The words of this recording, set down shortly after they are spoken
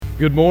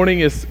Good morning.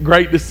 It's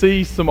great to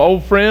see some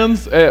old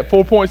friends at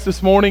 4 Points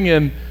this morning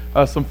and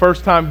some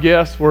first-time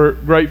guests. We're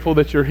grateful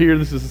that you're here.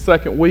 This is the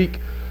second week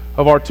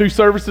of our two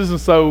services,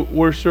 and so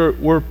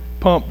we're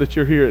pumped that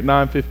you're here at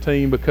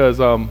 9:15 because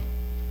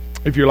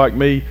if you're like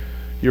me,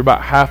 you're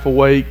about half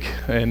awake,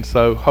 and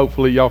so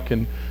hopefully y'all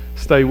can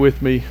stay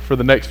with me for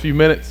the next few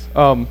minutes.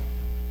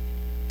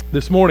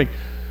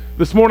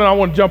 This morning I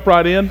want to jump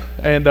right in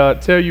and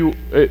tell you,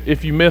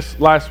 if you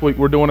missed last week,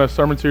 we're doing a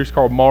sermon series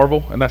called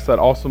Marvel, and that's that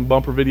awesome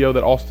bumper video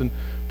that Austin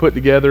put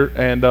together,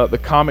 and the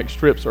comic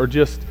strips are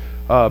just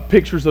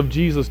pictures of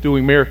Jesus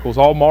doing miracles.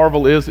 All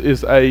Marvel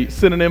is a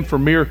synonym for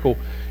miracle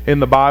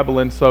in the Bible,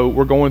 and so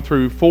we're going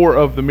through 4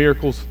 of the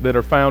miracles that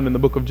are found in the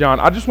book of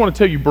John. I just want to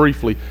tell you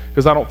briefly,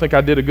 because I don't think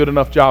I did a good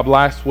enough job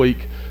last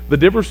week, the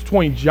difference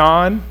between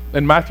John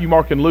and Matthew,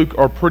 Mark, and Luke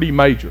are pretty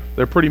major.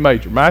 They're pretty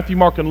major. Matthew,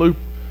 Mark, and Luke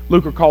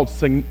are called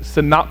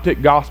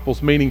synoptic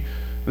gospels, meaning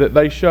that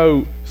they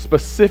show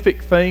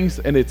specific things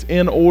and it's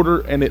in order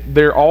and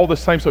they're all the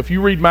same. So if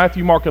you read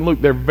Matthew, Mark, and Luke,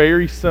 they're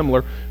very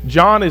similar.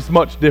 John is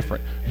much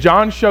different.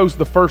 John shows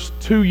the first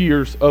 2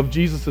 years of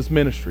Jesus'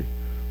 ministry.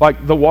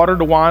 Like the water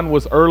to wine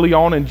was early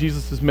on in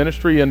Jesus'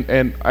 ministry,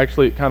 and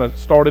actually it kind of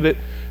started it.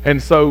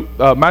 And so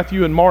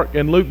Matthew and Mark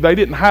and Luke, they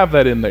didn't have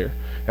that in there.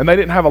 And they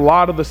didn't have a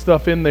lot of the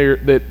stuff in there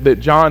that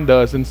John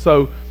does. And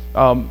so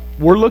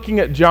we're looking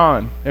at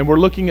John, and we're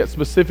looking at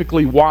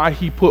specifically why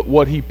he put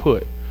what he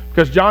put.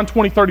 Because John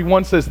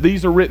 20:31 says,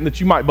 "These are written that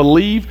you might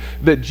believe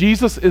that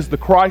Jesus is the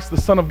Christ, the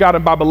Son of God,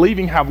 and by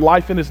believing have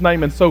life in his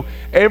name." And so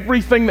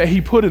everything that he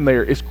put in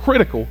there is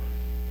critical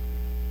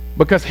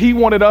because he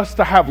wanted us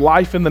to have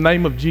life in the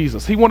name of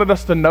Jesus. He wanted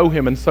us to know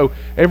him, and so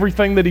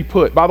everything that he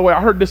put. By the way,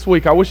 I heard this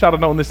week, I wish I'd have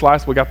known this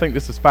last week, I think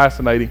this is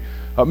fascinating.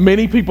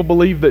 Many people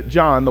believe that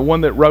John, the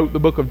one that wrote the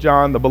book of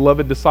John, the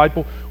beloved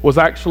disciple, was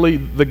actually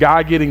the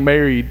guy getting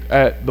married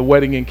at the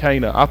wedding in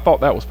Cana. I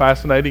thought that was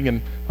fascinating,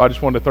 and I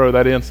just wanted to throw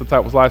that in since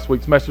that was last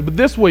week's message. But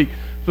this week,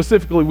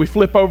 specifically, we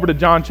flip over to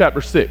John chapter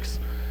 6.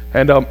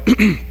 And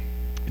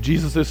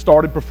Jesus has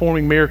started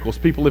performing miracles.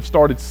 People have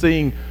started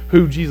seeing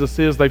who Jesus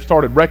is. They've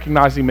started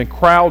recognizing him, and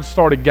crowds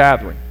started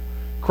gathering.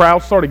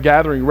 Crowds started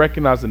gathering,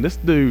 recognizing this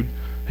dude,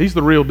 he's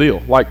the real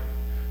deal.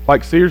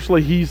 Like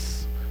seriously, he's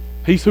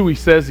who he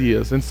says he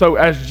is. And so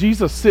as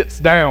Jesus sits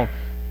down,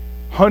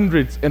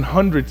 hundreds and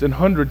hundreds and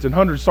hundreds and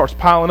hundreds starts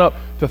piling up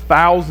to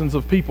thousands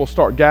of people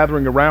start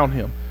gathering around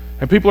him.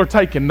 And people are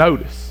taking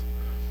notice.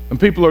 And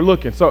people are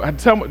looking. So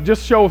tell me,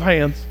 just show of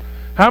hands,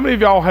 how many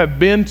of y'all have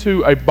been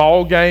to a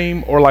ball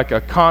game or like a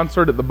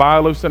concert at the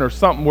Bio Center or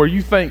something where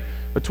you think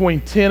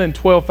between 10 and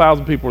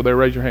 12,000 people were there?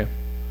 Raise your hand.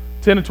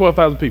 10 and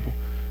 12,000 people.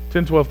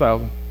 10,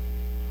 12,000.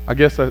 I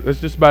guess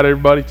that's just about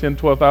everybody, 10,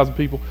 12,000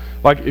 people.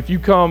 Like if you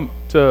come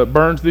to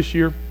Burns this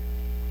year,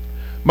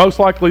 most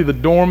likely the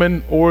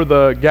Dorman or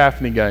the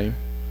Gaffney game,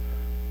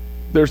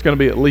 there's going to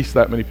be at least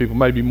that many people,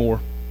 maybe more.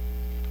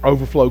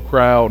 Overflow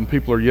crowd, and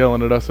people are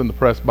yelling at us in the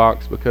press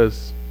box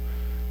because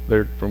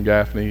they're from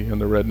Gaffney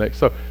and they're rednecks.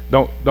 So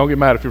don't get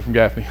mad if you're from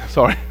Gaffney.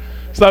 Sorry.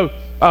 So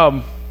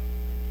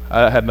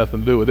I had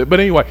nothing to do with it. But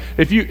anyway,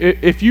 if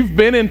you've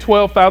been in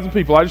 12,000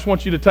 people, I just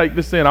want you to take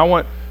this in. I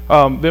want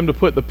them to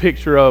put the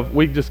picture of,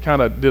 we just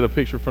kind of did a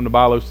picture from the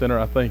Bilo Center,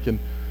 I think, and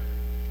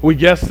we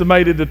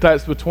guesstimated that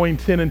that's between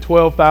 10 and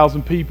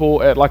 12,000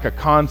 people at like a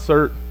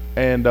concert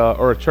and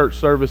or a church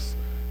service.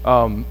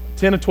 10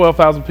 to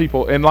 12,000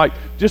 people, and like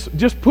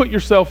just put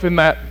yourself in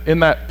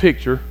that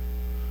picture,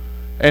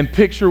 and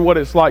picture what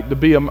it's like to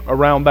be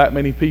around that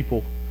many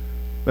people,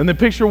 and then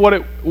picture what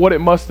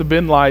it must have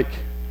been like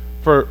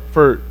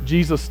for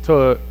Jesus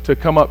to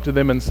come up to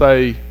them and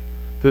say,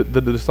 the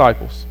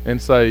disciples,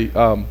 and say,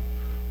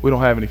 we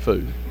don't have any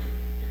food.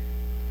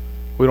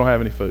 We don't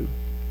have any food.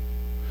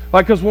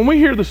 Like, because when we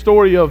hear the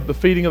story of the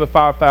feeding of the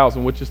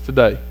 5,000, which is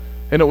today,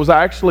 and it was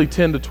actually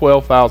 10 to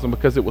 12,000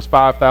 because it was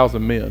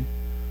 5,000 men.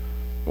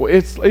 Well,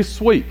 it's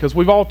sweet because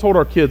we've all told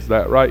our kids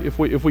that, right? If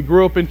we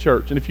grew up in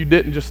church, and if you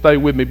didn't, just stay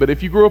with me. But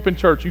if you grew up in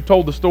church, you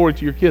told the story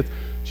to your kids.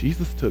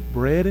 Jesus took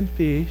bread and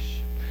fish,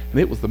 and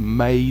it was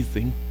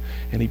amazing.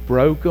 And he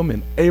broke them,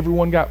 and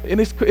everyone got. And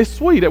it's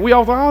sweet. We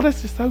all thought, oh,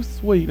 that's just so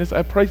sweet.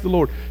 And praise the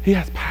Lord, he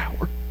has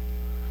power.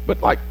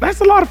 But like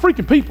that's a lot of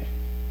freaking people.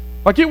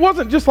 Like it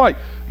wasn't just like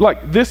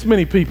this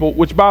many people.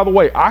 Which, by the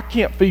way, I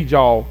can't feed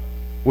y'all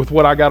with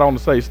what I got on to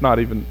say. It's not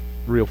even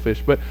real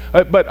fish, but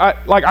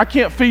I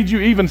can't feed you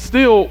even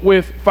still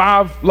with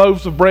 5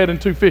 loaves of bread and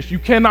 2 fish. You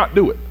cannot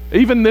do it.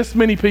 Even this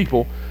many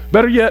people,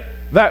 better yet,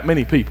 that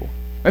many people.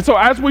 And so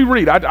as we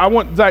read, I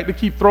want Zach to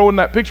keep throwing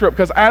that picture up,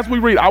 because as we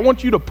read, I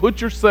want you to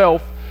put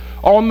yourself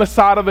on the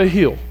side of a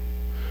hill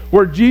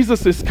where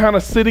Jesus is kind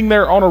of sitting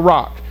there on a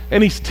rock,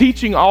 and he's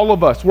teaching all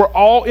of us. We're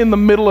all in the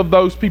middle of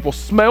those people.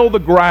 Smell the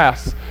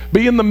grass.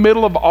 Be in the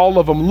middle of all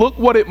of them. Look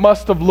what it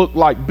must have looked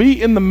like.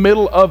 Be in the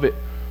middle of it.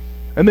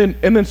 And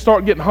then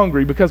start getting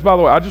hungry, because, by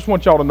the way, I just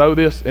want y'all to know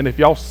this, and if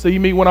y'all see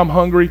me when I'm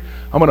hungry,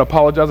 I'm going to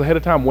apologize ahead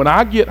of time. When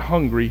I get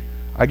hungry,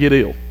 I get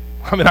ill.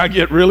 I mean, I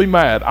get really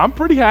mad. I'm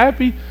pretty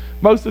happy,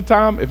 most of the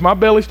time, if my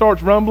belly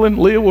starts rumbling,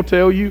 Leah will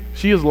tell you,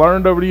 she has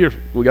learned over the years,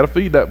 we got to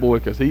feed that boy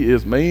because he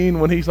is mean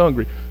when he's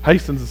hungry.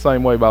 Hasten's the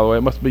same way, by the way.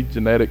 It must be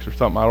genetics or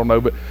something, I don't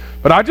know.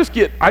 But I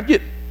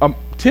get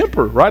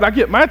temper, right? I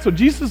get mad. So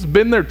Jesus has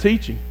been there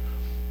teaching.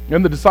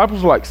 And the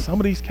disciples are like, some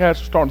of these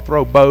cats are starting to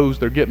throw bows.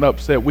 They're getting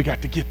upset. We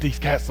got to get these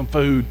cats some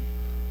food.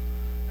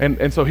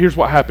 And so here's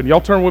what happened.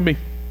 Y'all turn with me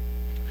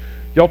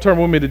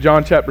to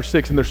John chapter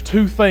 6. And there's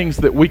two things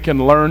that we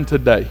can learn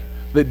today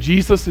that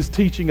Jesus is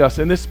teaching us.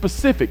 And it's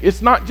specific.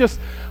 It's not just,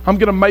 I'm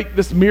going to make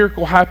this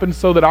miracle happen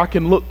so that I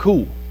can look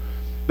cool.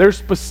 There's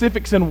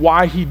specifics in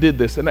why he did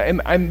this.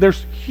 And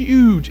there's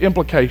huge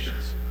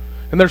implications.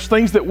 And there's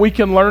things that we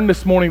can learn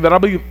this morning that I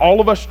believe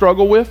all of us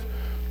struggle with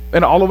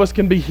and all of us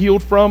can be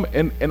healed from.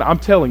 And I'm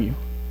telling you,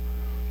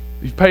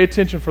 if you pay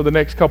attention for the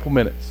next couple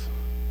minutes,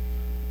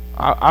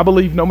 I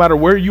believe no matter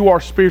where you are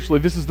spiritually,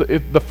 this is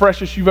the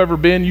freshest you've ever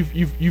been.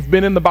 You've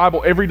been in the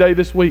Bible every day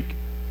this week.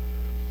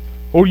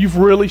 Or you've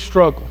really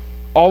struggled.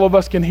 All of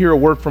us can hear a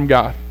word from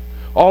God.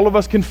 All of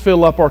us can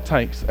fill up our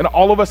tanks. And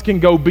all of us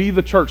can go be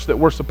the church that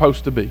we're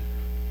supposed to be.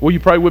 Will you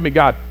pray with me?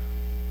 God,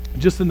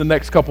 just in the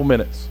next couple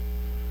minutes,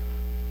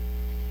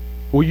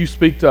 will you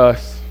speak to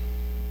us?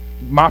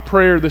 My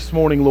prayer this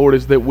morning, Lord,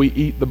 is that we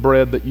eat the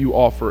bread that you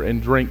offer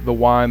and drink the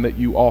wine that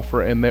you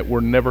offer, and that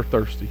we're never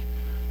thirsty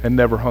and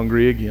never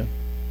hungry again.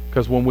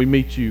 Because when we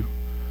meet you,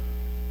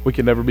 we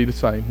can never be the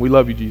same. We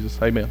love you,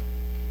 Jesus. Amen.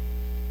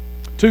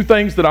 Two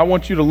things that I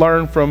want you to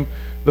learn from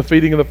the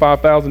feeding of the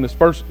 5,000 is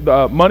first,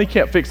 money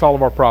can't fix all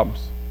of our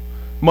problems.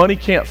 Money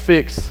can't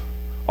fix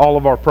all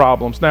of our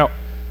problems. Now,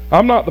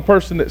 I'm not the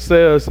person that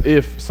says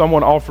if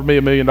someone offered me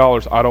 $1 million,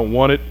 I don't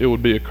want it, it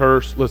would be a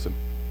curse. Listen,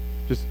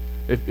 just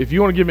if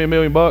you want to give me $1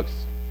 million,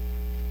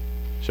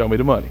 show me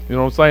the money. You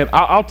know what I'm saying?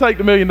 I'll take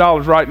the $1 million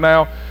right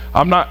now.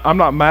 I'm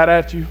not mad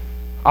at you.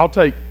 I'll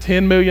take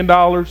 $10 million.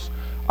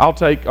 I'll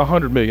take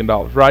 $100 million,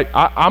 right?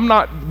 I'm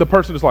not the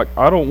person that's like,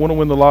 I don't want to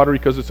win the lottery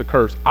because it's a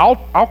curse.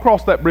 I'll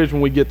cross that bridge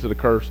when we get to the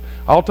curse.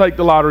 I'll take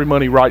the lottery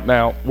money right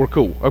now. We're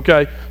cool,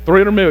 okay?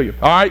 $300 million.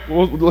 All right,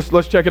 well,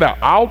 let's check it out.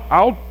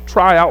 I'll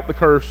try out the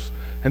curse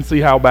and see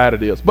how bad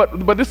it is.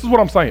 But this is what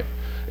I'm saying.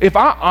 If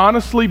I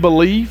honestly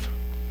believe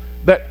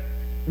that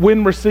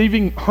when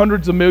receiving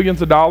hundreds of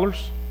millions of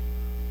dollars,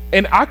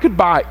 and I could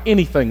buy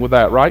anything with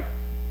that, right?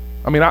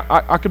 I mean,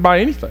 I could buy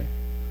anything.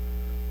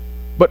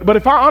 But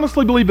if I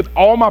honestly believe that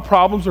all my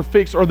problems are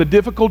fixed, or the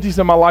difficulties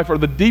in my life, or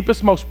the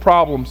deepest, most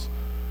problems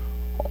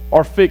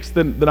are fixed,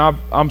 then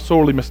I'm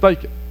sorely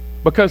mistaken.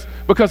 Because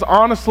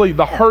honestly,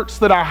 the hurts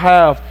that I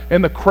have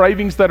and the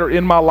cravings that are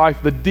in my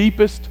life, the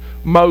deepest,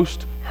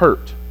 most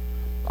hurt,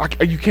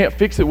 you can't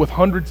fix it with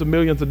hundreds of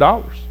millions of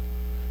dollars.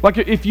 Like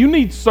if you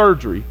need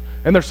surgery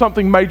and there's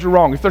something major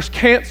wrong, if there's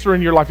cancer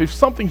in your life, if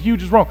something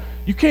huge is wrong,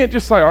 you can't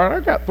just say, all right, I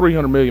got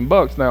 $300 million.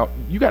 Now,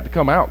 you got to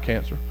come out,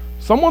 cancer.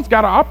 Someone's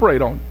got to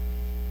operate on you.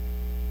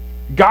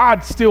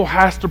 God still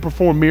has to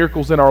perform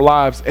miracles in our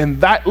lives, and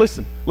that,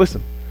 listen,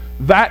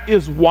 that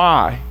is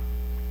why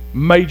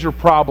major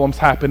problems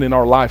happen in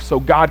our life, so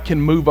God can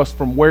move us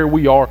from where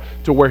we are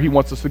to where he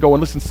wants us to go.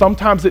 And listen,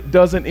 sometimes it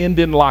doesn't end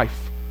in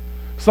life.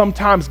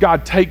 Sometimes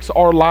God takes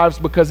our lives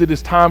because it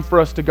is time for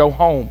us to go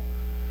home.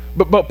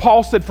 But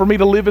Paul said, for me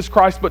to live is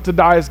Christ, but to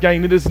die is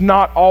gain. It is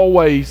not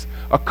always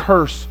a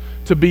curse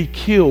to be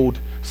killed.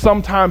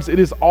 Sometimes it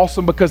is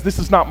awesome because this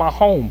is not my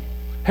home.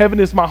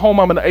 Heaven is my home.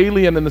 I'm an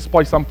alien in this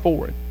place. I'm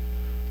foreign.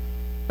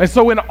 And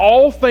so in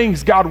all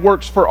things, God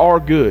works for our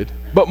good.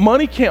 But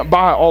money can't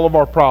buy all of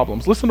our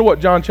problems. Listen to what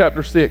John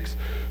chapter 6,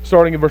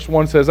 starting in verse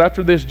 1 says.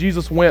 After this,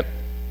 Jesus went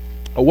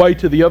away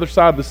to the other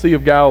side of the Sea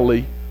of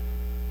Galilee,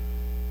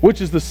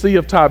 which is the Sea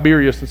of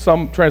Tiberias. And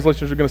some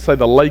translations are going to say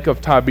the Lake of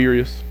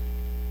Tiberias.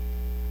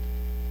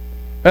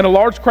 And a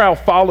large crowd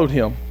followed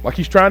him. Like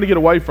he's trying to get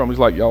away from him. He's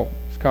like, y'all,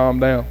 just calm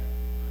down.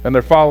 And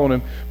they're following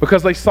him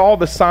because they saw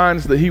the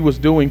signs that he was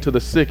doing to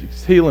the sick.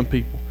 He's healing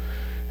people.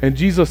 And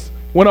Jesus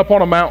went up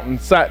on a mountain,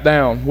 sat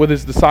down with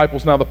his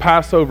disciples. Now the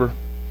Passover,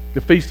 the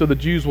feast of the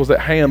Jews, was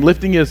at hand.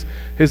 Lifting his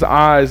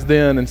eyes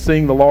then and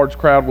seeing the large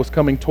crowd was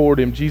coming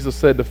toward him, Jesus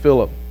said to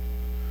Philip,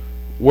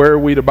 where are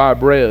we to buy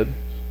bread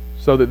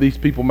so that these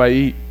people may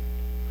eat?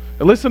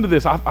 And listen to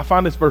this. I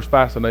find this verse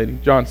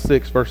fascinating. John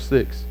 6, verse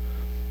 6.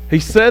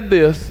 He said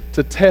this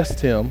to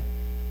test him,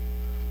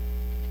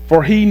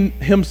 for he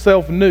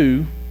himself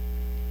knew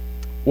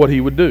what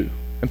he would do.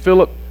 And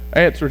Philip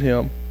answered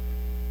him,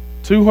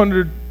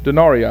 200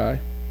 denarii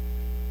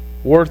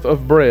worth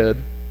of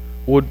bread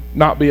would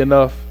not be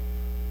enough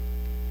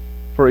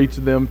for each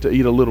of them to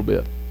eat a little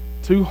bit.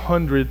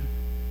 200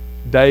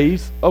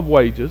 days of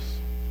wages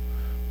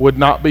would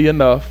not be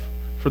enough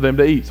for them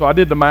to eat. So I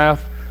did the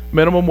math.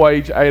 Minimum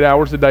wage, 8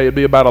 hours a day, it'd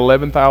be about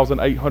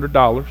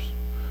 $11,800,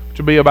 which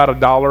would be about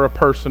 $1 a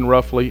person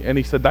roughly. And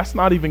he said, that's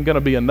not even going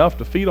to be enough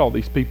to feed all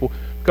these people,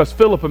 because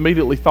Philip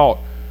immediately thought,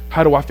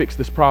 how do I fix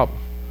this problem?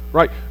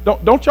 Right?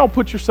 Don't y'all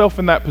put yourself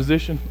in that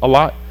position a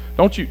lot?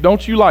 Don't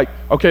you like,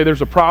 okay,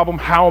 there's a problem,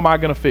 how am I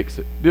going to fix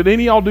it? Did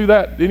any of y'all do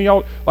that? Did any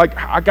of y'all, like,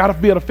 I got to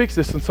be able to fix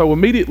this? And so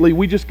immediately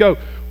we just go,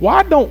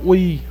 why don't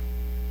we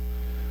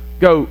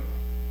go,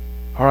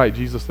 all right,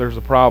 Jesus, there's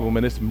a problem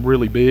and it's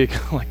really big.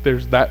 Like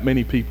there's that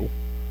many people.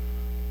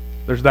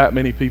 There's that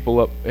many people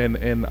up,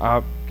 and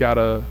I've got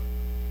to,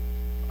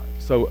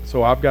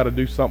 so I've got to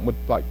do something with,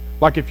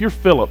 like if you're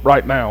Philip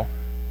right now,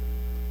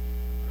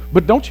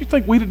 but don't you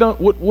think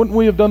wouldn't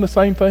we have done the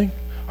same thing?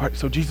 All right,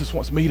 so Jesus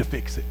wants me to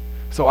fix it.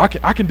 So I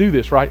can do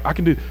this, right? I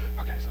can do,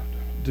 okay, so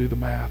do the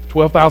math,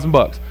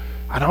 $12,000.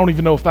 I don't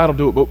even know if that'll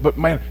do it, but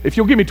man, if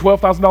you'll give me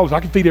 $12,000, I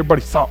can feed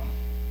everybody something.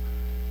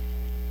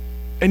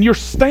 And you're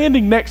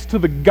standing next to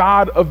the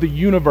God of the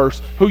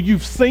universe who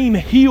you've seen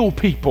heal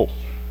people.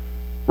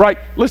 Right?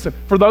 Listen,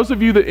 for those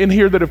of you that in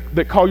here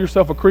that call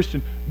yourself a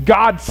Christian,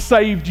 God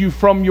saved you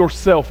from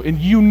yourself, and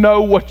you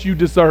know what you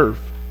deserve.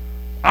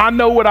 I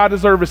know what I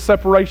deserve is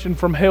separation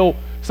from hell,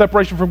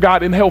 separation from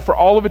God in hell for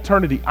all of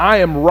eternity. I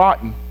am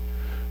rotten.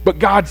 But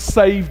God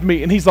saved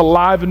me, and He's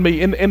alive in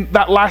me. And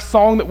that last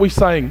song that we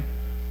sang,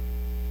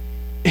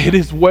 it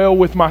is well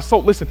with my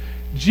soul. Listen,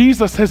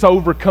 Jesus has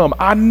overcome.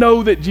 I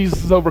know that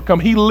Jesus has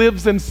overcome. He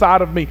lives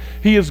inside of me.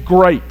 He is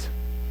great.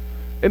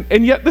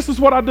 And yet this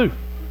is what I do.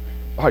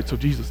 All right, so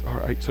Jesus, all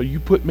right, so you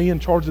put me in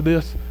charge of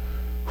this.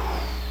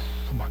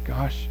 Oh my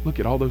gosh, look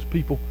at all those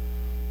people.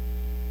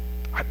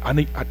 I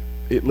need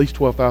at least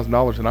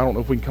 $12,000, and I don't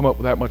know if we can come up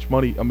with that much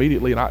money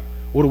immediately. And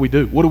what do we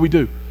do? What do we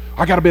do?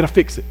 I got to be able to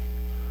fix it.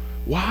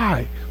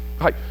 Why?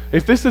 Like,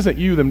 if this isn't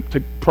you, then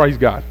to praise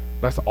God.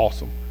 That's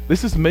awesome.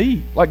 This is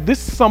me. Like, this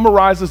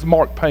summarizes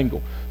Mark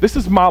Pangel. This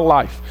is my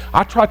life.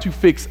 I try to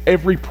fix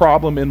every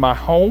problem in my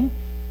home,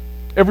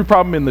 every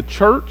problem in the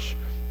church,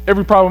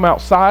 every problem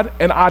outside,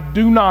 and I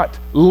do not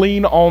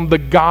lean on the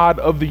God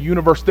of the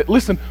universe that,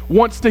 listen,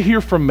 wants to hear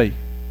from me,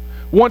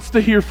 wants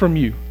to hear from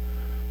you.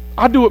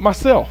 I do it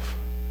myself.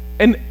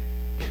 And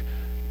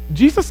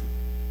Jesus,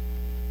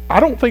 I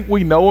don't think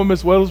we know Him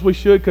as well as we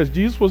should, because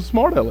Jesus was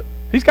smart at it.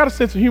 He's got a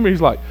sense of humor.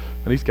 He's like,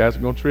 and these guys are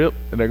going to trip,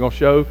 and they're going to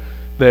show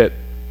that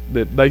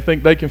they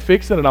think they can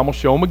fix it, and I'm going to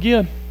show them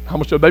again. I'm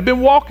going to show. They've been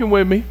walking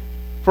with me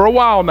for a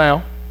while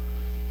now,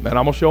 and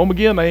I'm going to show them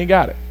again they ain't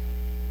got it.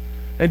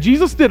 And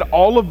Jesus did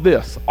all of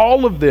this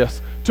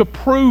to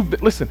prove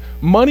that, listen,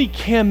 money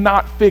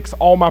cannot fix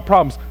all my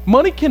problems.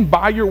 Money can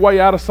buy your way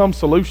out of some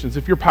solutions.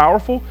 If you're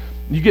powerful,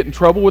 you get in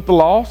trouble with the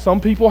law.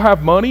 Some people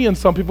have money and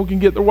some people can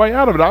get their way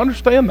out of it. I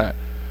understand that.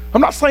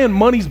 I'm not saying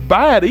money's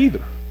bad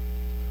either.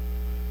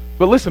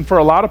 But listen, for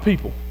a lot of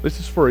people, this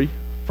is free.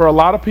 For a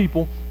lot of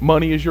people,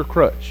 money is your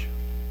crutch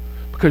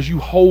because you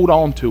hold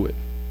on to it.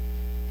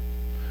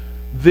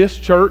 This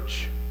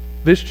church,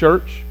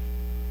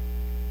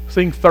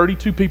 seeing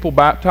 32 people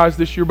baptized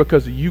this year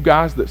because of you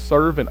guys that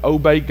serve and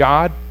obey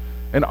God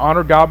and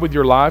honor God with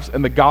your lives,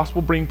 and the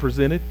gospel being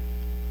presented.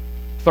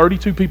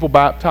 32 people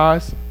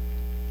baptized,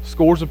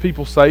 scores of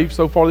people saved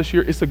so far this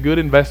year. It's a good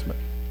investment.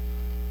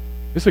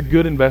 It's a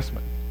good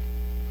investment.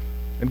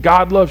 And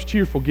God loves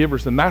cheerful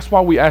givers, and that's why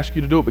we ask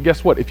you to do it. But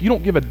guess what? If you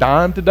don't give a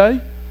dime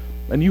today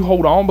and you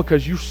hold on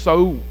because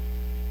we'll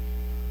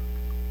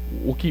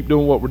keep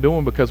doing what we're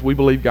doing because we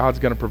believe God's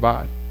going to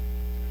provide.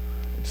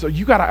 So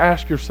you got to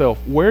ask yourself,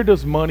 where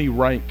does money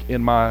rank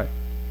in my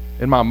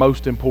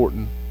most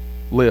important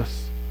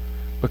list?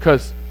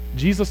 Because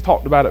Jesus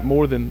talked about it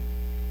more than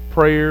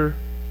prayer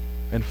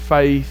and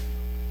faith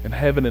and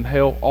heaven and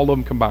hell, all of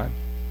them combined.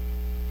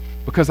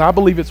 Because I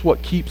believe it's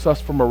what keeps us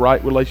from a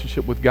right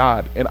relationship with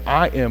God, and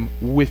I am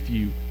with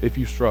you if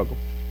you struggle.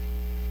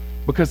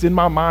 Because in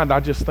my mind, I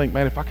just think,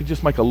 man, if I could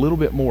just make a little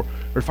bit more,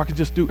 or if I could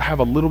just have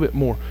a little bit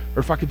more, or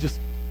if I could just.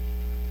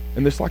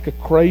 And there's like a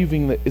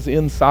craving that is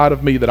inside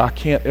of me that I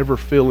can't ever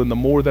fill, and the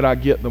more that I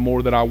get, the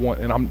more that I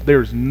want. And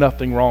there's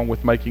nothing wrong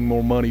with making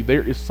more money.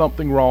 There is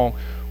something wrong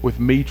with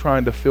me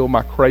trying to fill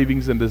my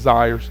cravings and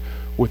desires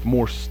with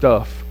more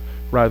stuff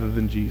rather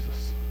than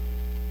Jesus.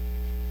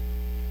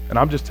 And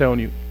I'm just telling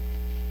you,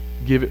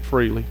 give it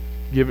freely.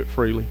 Give it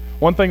freely.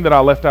 One thing that I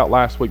left out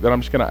last week that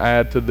I'm just going to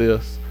add to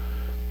this,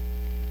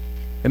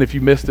 and if you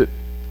missed it,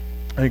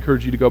 I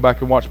encourage you to go back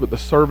and watch, but the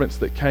servants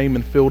that came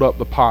and filled up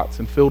the pots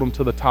and filled them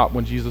to the top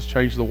when Jesus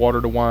changed the water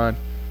to wine,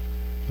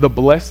 the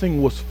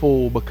blessing was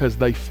full because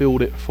they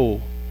filled it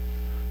full.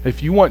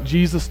 If you want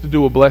Jesus to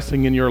do a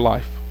blessing in your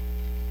life,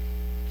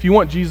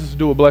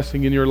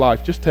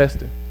 just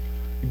test it.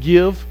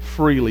 Give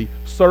freely.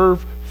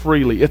 Serve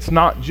freely. It's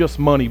not just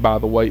money, by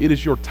the way. It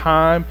is your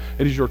time.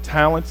 It is your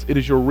talents. It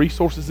is your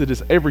resources. It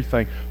is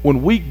everything.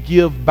 When we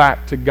give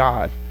back to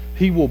God,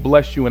 He will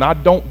bless you. And I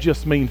don't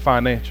just mean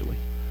financially.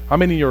 I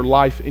mean in your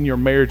life, in your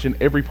marriage, in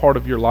every part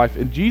of your life.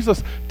 And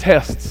Jesus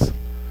tests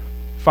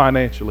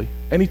financially.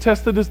 And He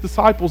tested His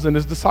disciples, and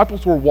His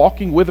disciples were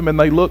walking with Him, and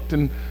they looked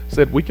and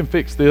said, we can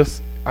fix this.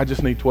 I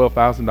just need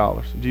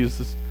 $12,000. Jesus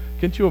says,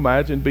 can't you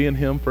imagine being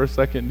Him for a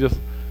second, just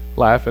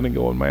laughing and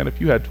going, man, if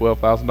you had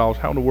 $12,000,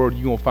 how in the world are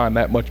you going to find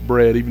that much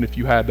bread even if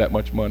you had that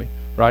much money,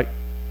 right?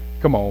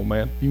 Come on,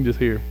 man. You can just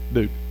hear,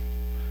 dude.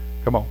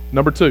 Come on.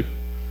 Number 2.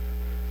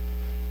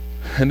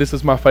 And this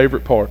is my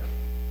favorite part.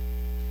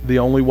 The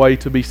only way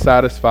to be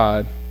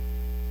satisfied,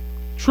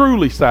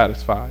 truly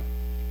satisfied,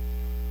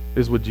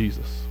 is with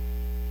Jesus.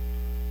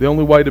 The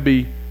only way to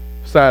be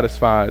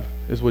satisfied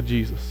is with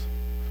Jesus.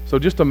 So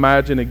just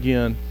imagine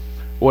again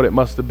what it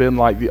must have been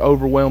like, the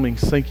overwhelming,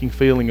 sinking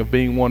feeling of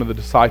being one of the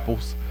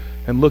disciples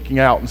and looking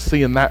out and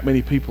seeing that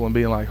many people and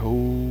being like, oh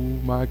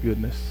my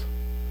goodness,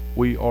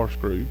 we are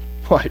screwed.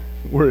 Like,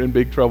 we're in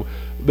big trouble.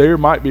 There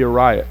might be a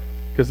riot,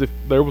 because if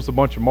there was a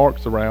bunch of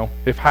marks around,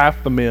 if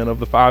half the men of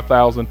the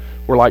 5,000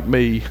 were like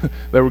me,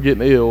 they were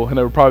getting ill and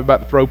they were probably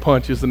about to throw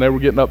punches and they were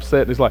getting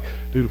upset, and it's like,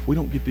 dude, if we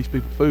don't get these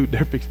people food,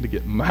 they're fixing to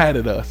get mad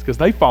at us because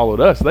they followed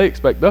us. They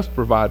expect us to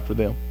provide for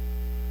them.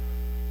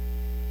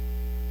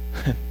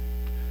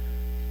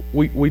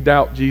 We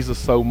doubt Jesus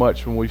so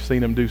much when we've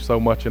seen him do so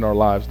much in our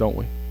lives, don't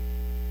we?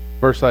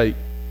 Verse 8,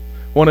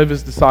 one of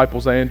his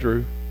disciples,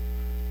 Andrew,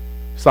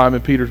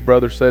 Simon Peter's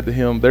brother, said to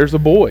him, there's a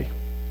boy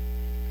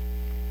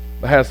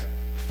that has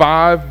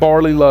 5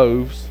 barley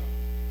loaves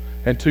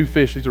and 2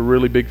 fish. These are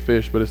really big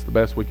fish, but it's the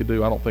best we could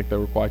do. I don't think they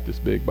were quite this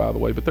big, by the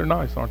way, but they're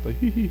nice, aren't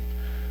they?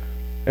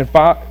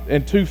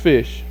 and 2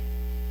 fish.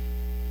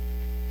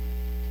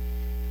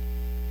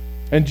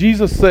 And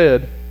Jesus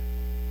said,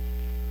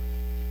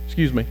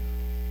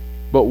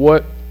 but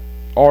what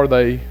are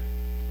they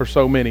for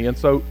so many? And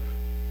so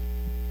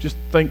just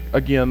think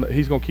again,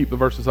 he's going to keep the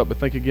verses up, but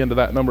think again to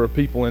that number of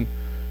people. And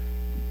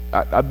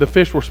the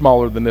fish were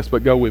smaller than this,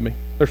 but go with me.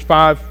 There's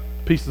 5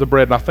 pieces of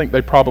bread, and I think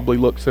they probably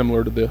look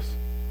similar to this.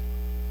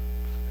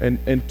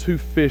 And 2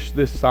 fish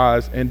this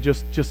size, and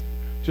just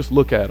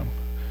look at them.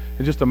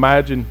 And just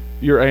imagine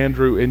you're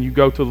Andrew, and you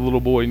go to the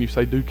little boy, and you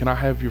say, dude, can I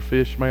have your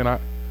fish, man?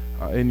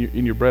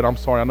 In your bread, I'm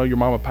sorry, I know your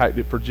mama packed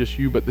it for just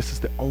you, but this is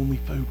the only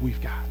food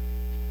we've got.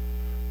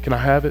 Can I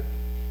have it?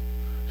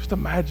 Just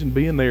imagine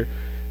being there,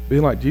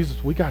 being like,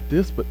 Jesus, we got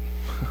this, but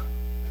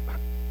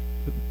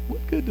what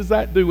good does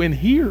that do in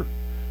here?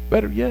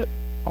 Better yet,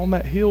 on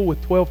that hill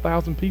with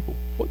 12,000 people.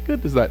 What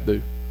good does that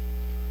do?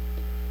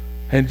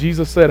 And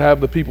Jesus said,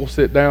 have the people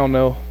sit down.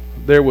 Now,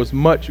 there was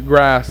much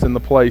grass in the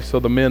place,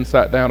 so the men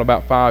sat down,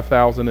 about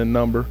 5,000 in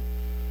number.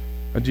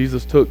 And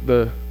Jesus took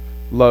the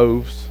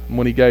loaves, and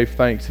when he gave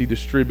thanks, he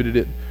distributed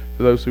it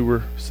to those who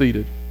were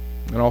seated,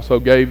 and also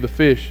gave the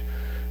fish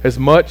as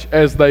much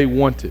as they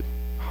wanted.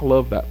 I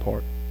love that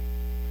part.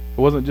 It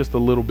wasn't just a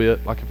little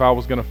bit. Like if I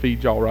was going to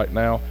feed y'all right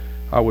now,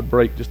 I would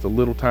break just a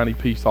little tiny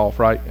piece off,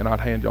 right? And I'd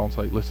hand y'all and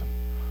say, listen,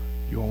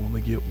 you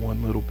only get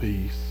one little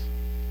piece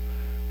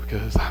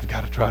because I've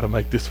got to try to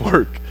make this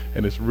work.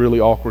 And it's really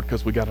awkward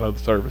because we got another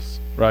service,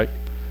 right?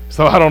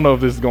 So I don't know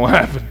if this is going to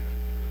happen.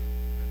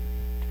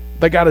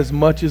 They got as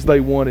much as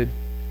they wanted.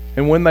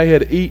 And when they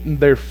had eaten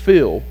their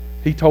fill,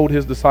 he told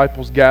his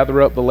disciples,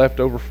 gather up the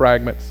leftover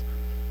fragments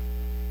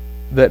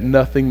that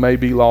nothing may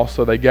be lost.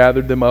 So they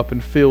gathered them up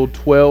and filled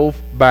 12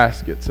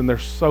 baskets. And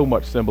there's so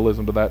much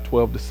symbolism to that,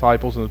 12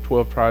 disciples and the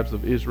 12 tribes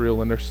of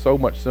Israel. And there's so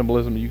much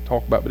symbolism you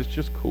talk about, but it's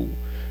just cool.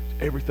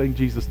 Everything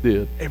Jesus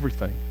did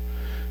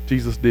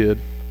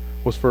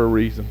was for a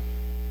reason.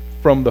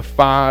 From the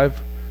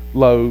 5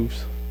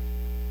 loaves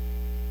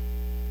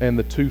and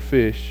the 2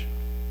 fish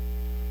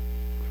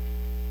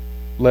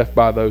left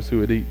by those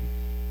who had eaten.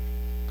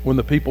 When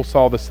the people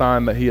saw the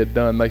sign that he had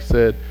done, they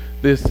said,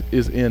 this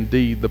is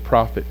indeed the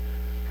prophet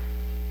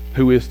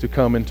who is to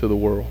come into the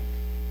world.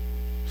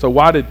 So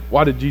why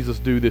did Jesus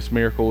do this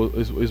miracle?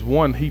 Is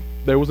one,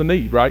 there was a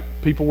need, right?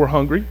 People were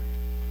hungry,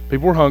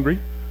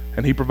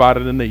 and he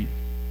provided a need.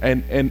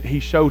 And he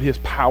showed his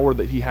power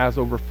that he has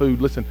over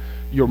food. Listen,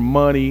 your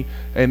money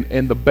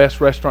and the best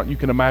restaurant you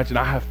can imagine,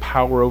 I have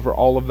power over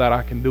all of that.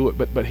 I can do it.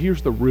 But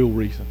here's the real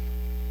reason.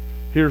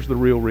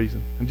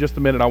 In just a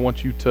minute, I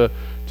want you to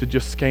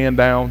just scan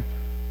down.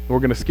 We're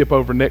going to skip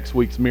over next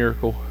week's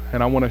miracle,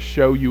 and I want to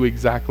show you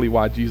exactly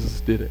why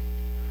Jesus did it.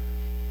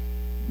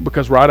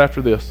 Because right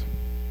after this,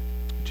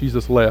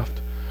 Jesus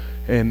left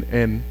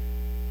and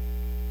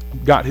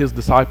got his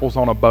disciples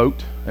on a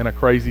boat, and a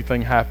crazy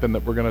thing happened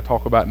that we're going to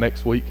talk about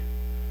next week.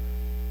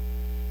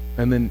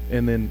 And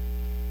then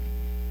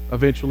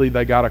eventually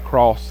they got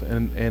across,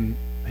 and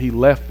he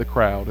left the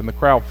crowd, and the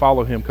crowd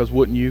followed him, because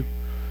wouldn't you?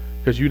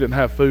 Because you didn't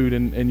have food,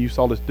 and you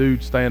saw this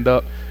dude stand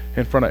up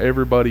in front of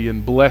everybody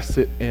and bless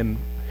it, and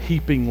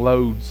heaping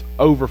loads,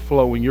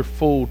 overflowing. You're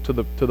full to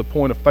the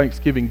point of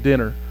Thanksgiving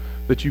dinner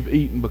that you've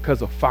eaten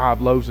because of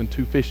 5 loaves and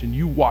 2 fish, and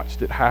you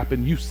watched it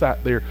happen. You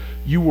sat there.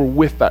 You were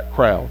with that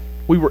crowd.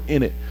 We were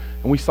in it,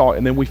 and we saw it,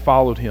 and then we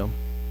followed him.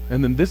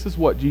 And then this is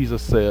what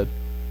Jesus said.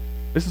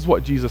 This is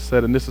what Jesus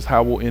said, and this is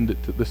how we'll end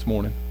it this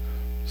morning.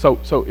 So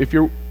if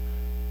y'all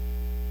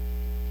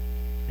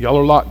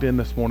are locked in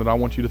this morning, I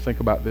want you to think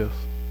about this.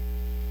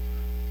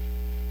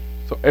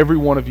 So every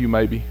one of you,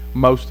 maybe,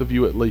 most of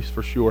you at least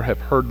for sure, have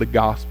heard the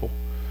gospel.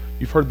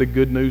 You've heard the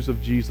good news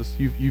of Jesus.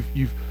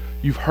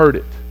 You've heard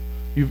it.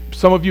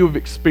 Some of you have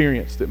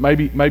experienced it.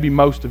 Maybe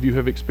most of you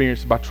have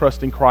experienced it by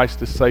trusting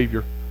Christ as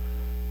Savior.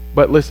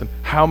 But listen,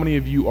 how many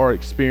of you are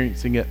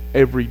experiencing it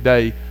every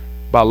day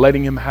by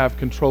letting him have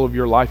control of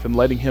your life and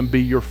letting him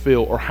be your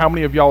fill? Or how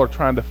many of y'all are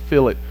trying to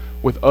fill it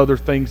with other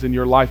things in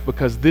your life?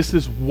 Because this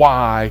is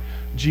why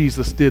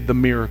Jesus did the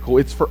miracle.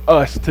 It's for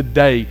us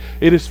today.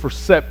 It is for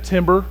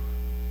September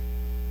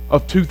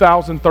of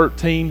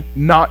 2013,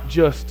 not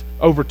just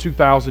over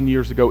 2,000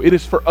 years ago. It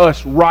is for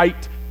us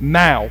right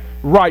now,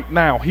 right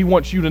now. He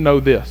wants you to know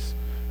this.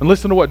 And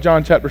listen to what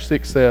John chapter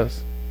 6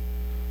 says.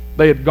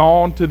 They had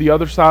gone to the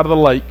other side of the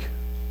lake.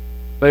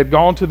 They had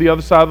gone to the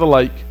other side of the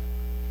lake.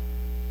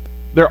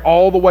 They're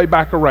all the way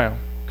back around,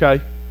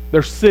 okay?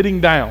 They're sitting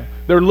down.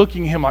 They're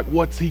looking at him like,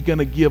 what's he going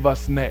to give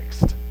us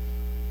next?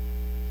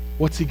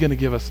 What's he going to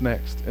give us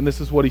next? And this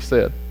is what he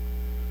said.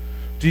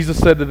 Jesus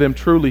said to them,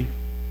 truly,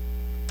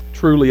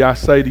 truly, I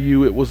say to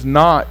you, it was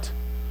not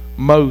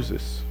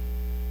Moses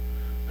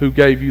who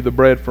gave you the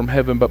bread from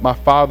heaven, but my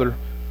Father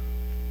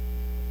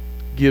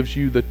gives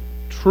you the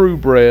true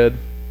bread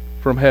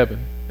from heaven.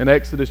 In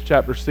Exodus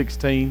chapter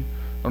 16,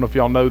 I don't know if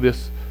y'all know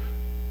this,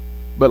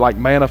 but like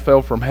manna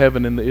fell from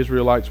heaven and the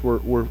Israelites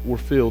were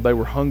filled. They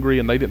were hungry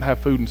and they didn't have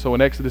food. And so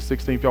in Exodus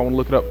 16, if y'all want to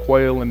look it up,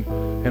 quail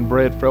and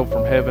bread fell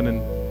from heaven.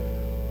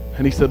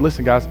 And he said,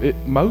 listen guys,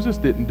 Moses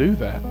didn't do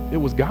that. It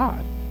was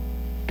God.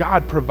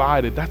 God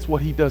provided. That's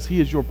what he does.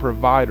 He is your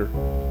provider.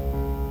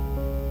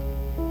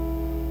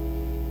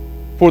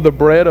 For the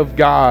bread of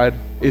God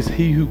is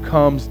he who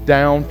comes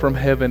down from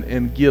heaven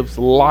and gives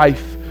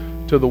life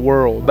to the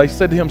world. They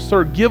said to him,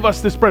 sir, give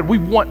us this bread. We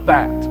want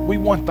that. We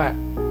want that.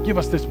 Give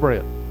us this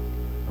bread.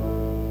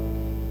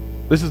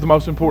 This is the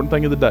most important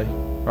thing of the day,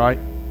 right?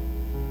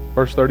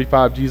 Verse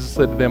 35, Jesus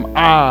said to them,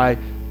 I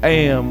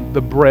am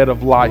the bread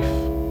of life.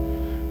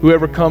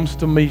 Whoever comes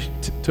to me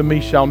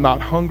shall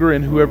not hunger,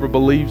 and whoever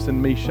believes in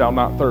me shall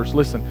not thirst.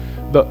 Listen,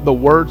 the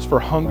words for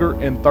hunger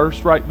and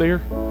thirst right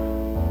there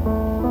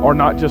are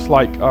not just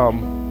like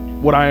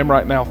what I am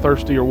right now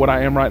thirsty or what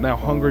I am right now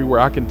hungry, where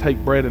I can take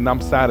bread and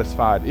I'm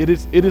satisfied. It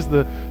is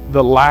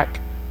the lack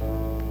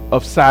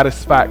of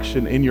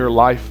satisfaction in your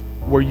life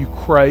where you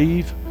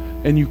crave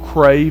and you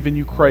crave and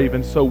you crave.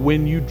 And so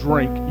when you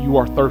drink, you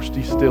are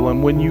thirsty still.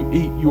 And when you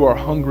eat, you are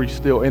hungry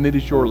still. And it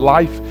is your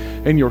life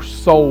and your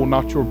soul,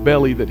 not your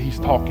belly, that he's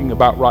talking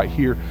about right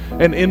here.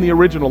 And in the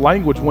original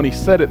language, when he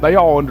said it, they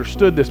all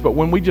understood this. But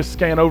when we just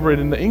scan over it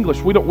in the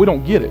English, we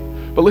don't get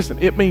it. But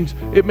listen, it means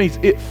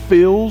it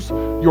fills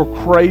your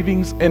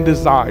cravings and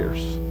desires.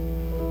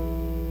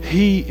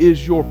 He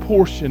is your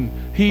portion.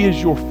 He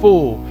is your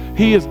full.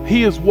 He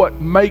is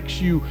what makes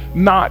you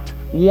not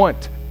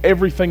want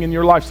everything in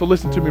your life. So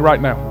listen to me right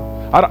now.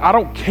 I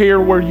don't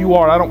care where you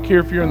are. I don't care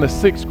if you're in the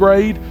 6th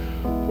grade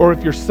or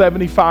if you're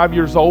 75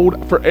 years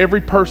old. For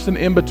every person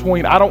in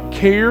between, I don't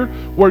care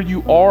where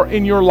you are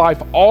in your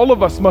life. All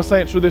of us must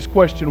answer this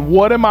question.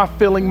 What am I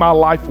filling my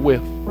life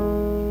with?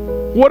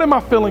 What am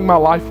I filling my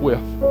life with?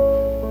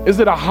 Is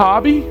it a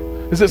hobby?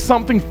 Is it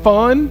something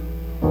fun?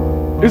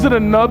 Is it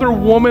another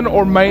woman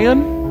or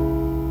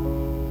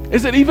man?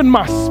 Is it even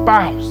my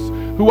spouse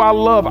who I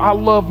love? I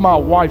love my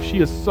wife. She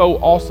is so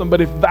awesome.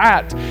 But if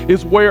that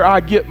is where I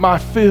get my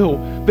fill,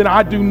 then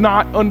I do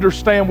not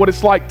understand what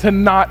it's like to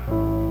not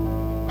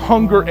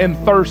hunger and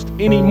thirst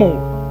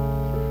anymore.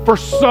 For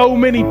so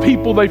many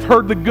people, they've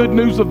heard the good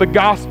news of the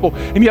gospel,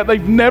 and yet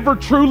they've never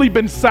truly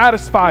been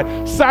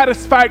satisfied.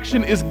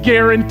 Satisfaction is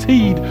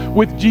guaranteed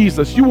with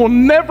Jesus. You will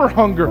never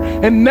hunger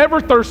and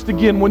never thirst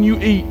again when you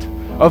eat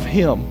of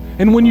him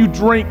and when you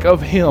drink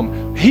of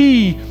him.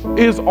 He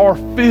is our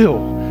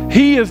fill.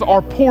 He is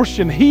our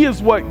portion. He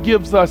is what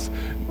gives us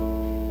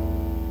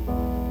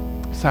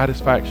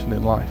satisfaction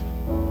in life.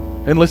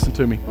 And listen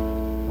to me.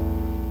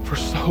 For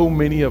so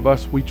many of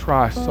us, we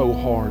try so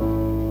hard.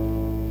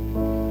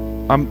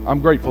 I'm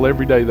grateful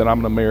every day that I'm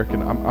an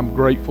American. I'm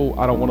grateful.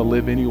 I don't want to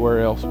live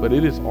anywhere else. But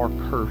it is our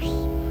curse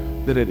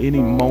that at any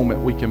moment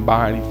we can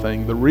buy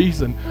anything. The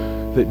reason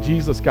that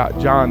Jesus got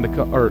Philip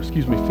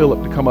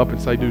to come up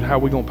and say, dude, how are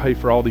we going to pay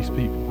for all these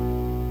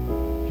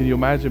people? Can you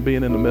imagine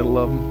being in the middle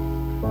of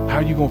them? How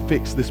are you going to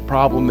fix this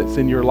problem that's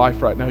in your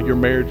life right now? Your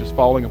marriage is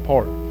falling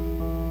apart.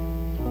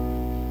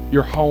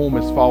 Your home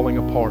is falling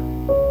apart.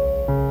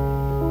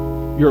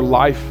 Your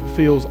life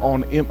feels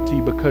on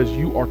empty because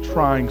you are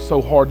trying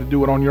so hard to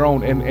do it on your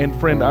own. And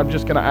friend, I'm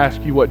just going to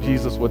ask you what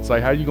Jesus would say.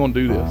 How are you going to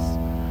do this?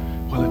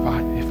 Well,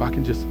 if I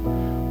can just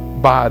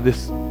buy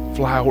this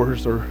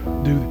flowers or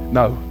do...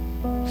 No,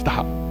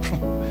 stop.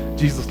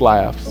 Jesus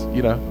laughs,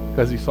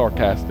 because he's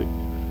sarcastic.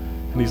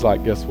 And he's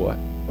like, guess what?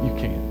 You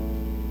can't.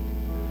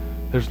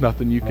 There's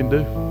nothing you can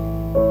do.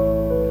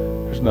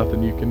 There's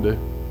nothing you can do.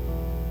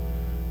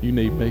 You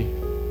need me.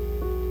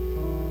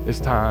 It's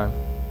time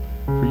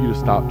for you to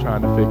stop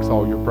trying to fix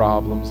all your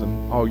problems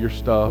and all your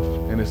stuff.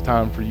 And it's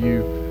time for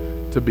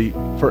you to be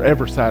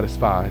forever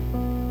satisfied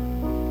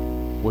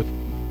with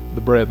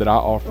the bread that I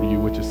offer you,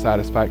 which is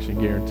satisfaction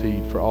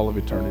guaranteed for all of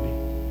eternity.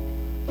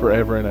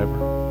 Forever and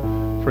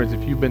ever. Friends,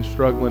 if you've been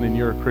struggling and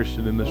you're a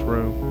Christian in this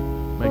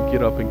room, man,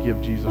 get up and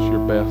give Jesus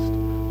your best.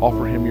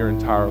 Offer him your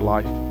entire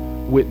life.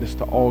 Witness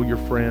to all your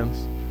friends.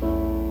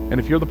 And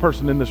if you're the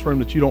person in this room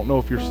that you don't know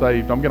if you're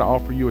saved, I'm going to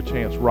offer you a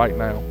chance right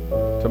now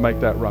to make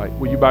that right.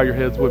 Will you bow your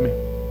heads with me?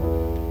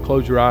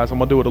 Close your eyes. I'm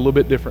going to do it a little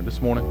bit different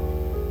this morning.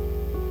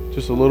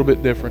 Just a little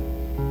bit different.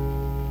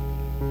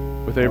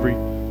 With every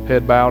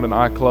head bowed and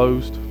eye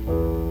closed.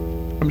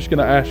 I'm just going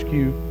to ask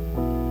you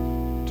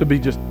to be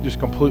just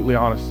completely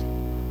honest.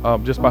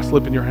 Just by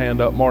slipping your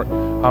hand up. Mark,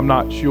 I'm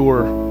not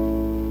sure.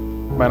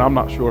 man, I'm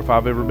not sure if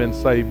I've ever been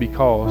saved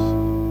because,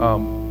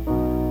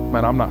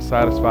 man, I'm not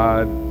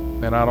satisfied,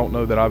 and I don't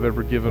know that I've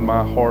ever given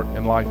my heart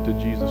and life to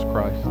Jesus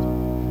Christ.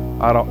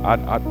 I'm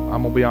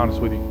going to be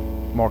honest with you,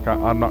 Mark,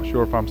 I'm not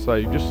sure if I'm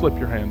saved. Just slip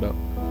your hand up.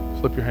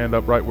 Slip your hand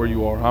up right where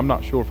you are. I'm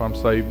not sure if I'm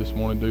saved this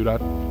morning, dude. I'm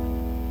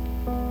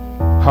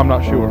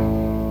not sure.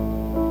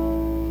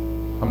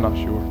 I'm not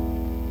sure.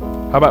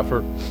 How about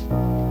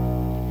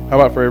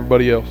for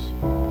everybody else?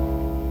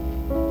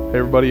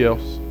 Everybody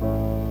else.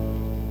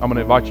 I'm going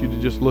to invite you to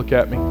just look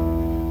at me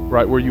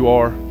right where you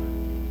are.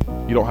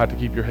 You don't have to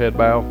keep your head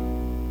bowed.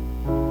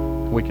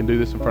 We can do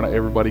this in front of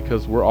everybody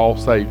because we're all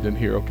saved in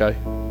here, okay?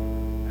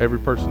 Every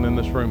person in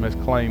this room has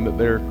claimed that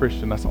they're a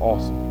Christian. That's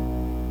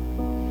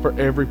awesome. For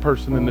every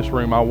person in this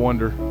room, I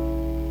wonder,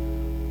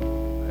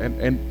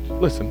 and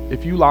listen,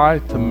 if you lie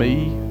to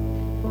me,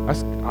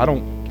 I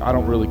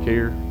don't really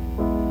care.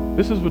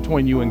 This is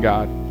between you and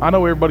God. I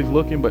know everybody's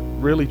looking, but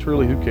really,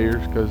 truly, who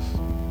cares? Because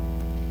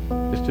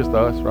it's just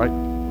us, right?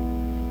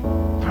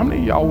 How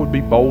many of y'all would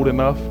be bold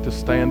enough to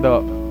stand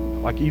up,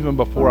 like even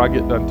before I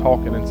get done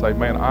talking, and say,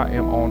 man, I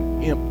am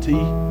on empty.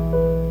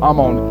 I'm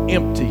on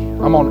empty,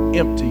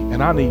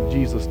 and I need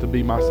Jesus to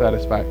be my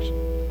satisfaction.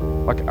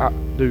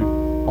 Dude,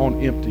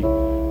 on empty.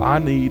 I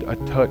need a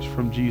touch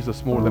from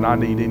Jesus more than I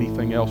need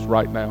anything else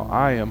right now.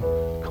 I am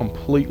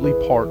completely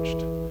parched,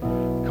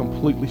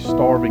 completely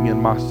starving in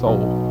my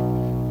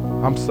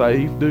soul. I'm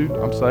saved, dude.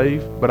 I'm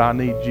saved, but I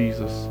need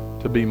Jesus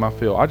to be my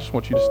fill. I just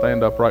want you to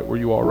stand up right where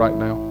you are right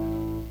now.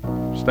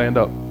 Stand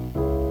up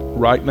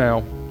right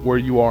now where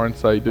you are and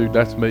say, dude,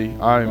 that's me.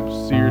 I am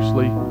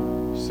seriously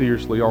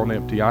on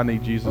empty. I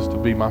need Jesus to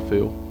be my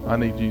fill. I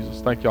need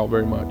Jesus. Thank y'all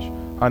very much.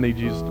 I need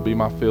Jesus to be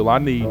my fill. I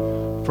need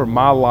for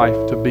my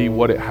life to be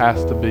what it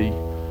has to be.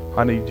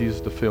 I need Jesus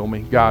to fill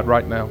me. God,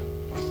 right now,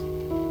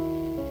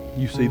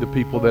 you see the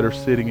people that are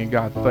sitting, and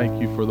God,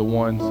 thank you for the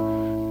ones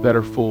that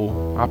are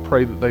full. I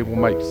pray that they will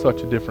make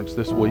such a difference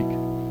this week.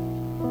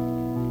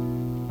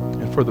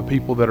 And for the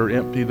people that are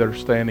empty, that are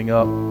standing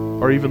up,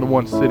 or even the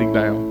ones sitting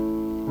down,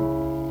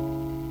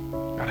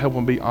 God, help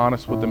them be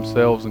honest with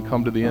themselves and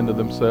come to the end of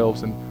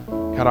themselves. And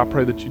God, I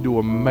pray that you do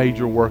a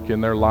major work in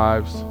their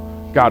lives.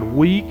 God,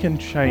 we can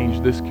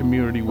change this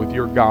community with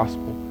your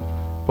gospel,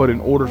 but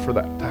in order for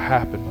that to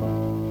happen,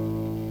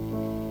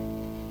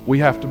 we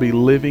have to be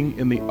living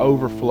in the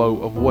overflow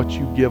of what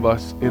you give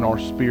us in our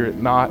spirit,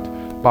 not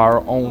by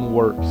our own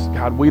works.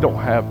 God, we don't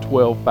have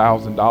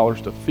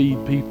 $12,000 to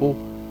feed people,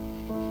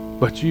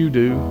 but you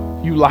do.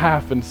 You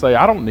laugh and say,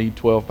 I don't need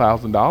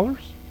 $12,000.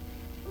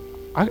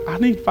 I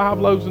need 5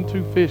 loaves and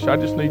 2 fish. I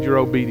just need your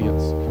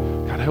obedience.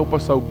 God, help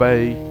us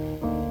obey.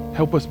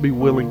 Help us be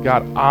willing.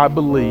 God, I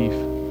believe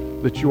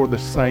that you're the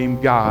same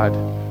God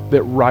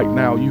that right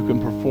now you can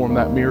perform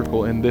that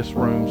miracle in this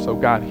room. So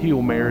God,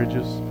 heal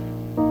marriages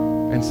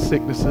and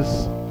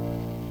sicknesses,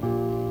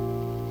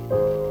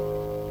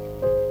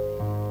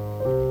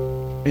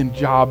 in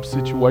job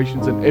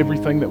situations and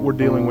everything that we're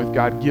dealing with.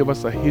 God, give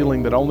us a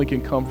healing that only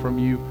can come from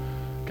you.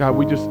 God,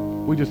 we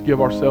just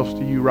give ourselves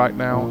to you right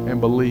now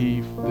and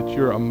believe that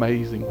you're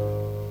amazing.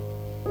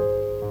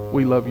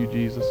 We love you,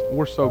 Jesus.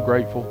 We're so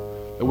grateful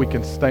that we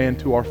can stand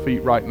to our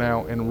feet right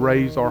now and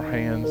raise our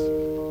hands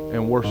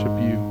and worship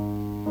you.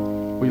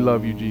 We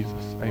love you,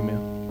 Jesus.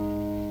 Amen.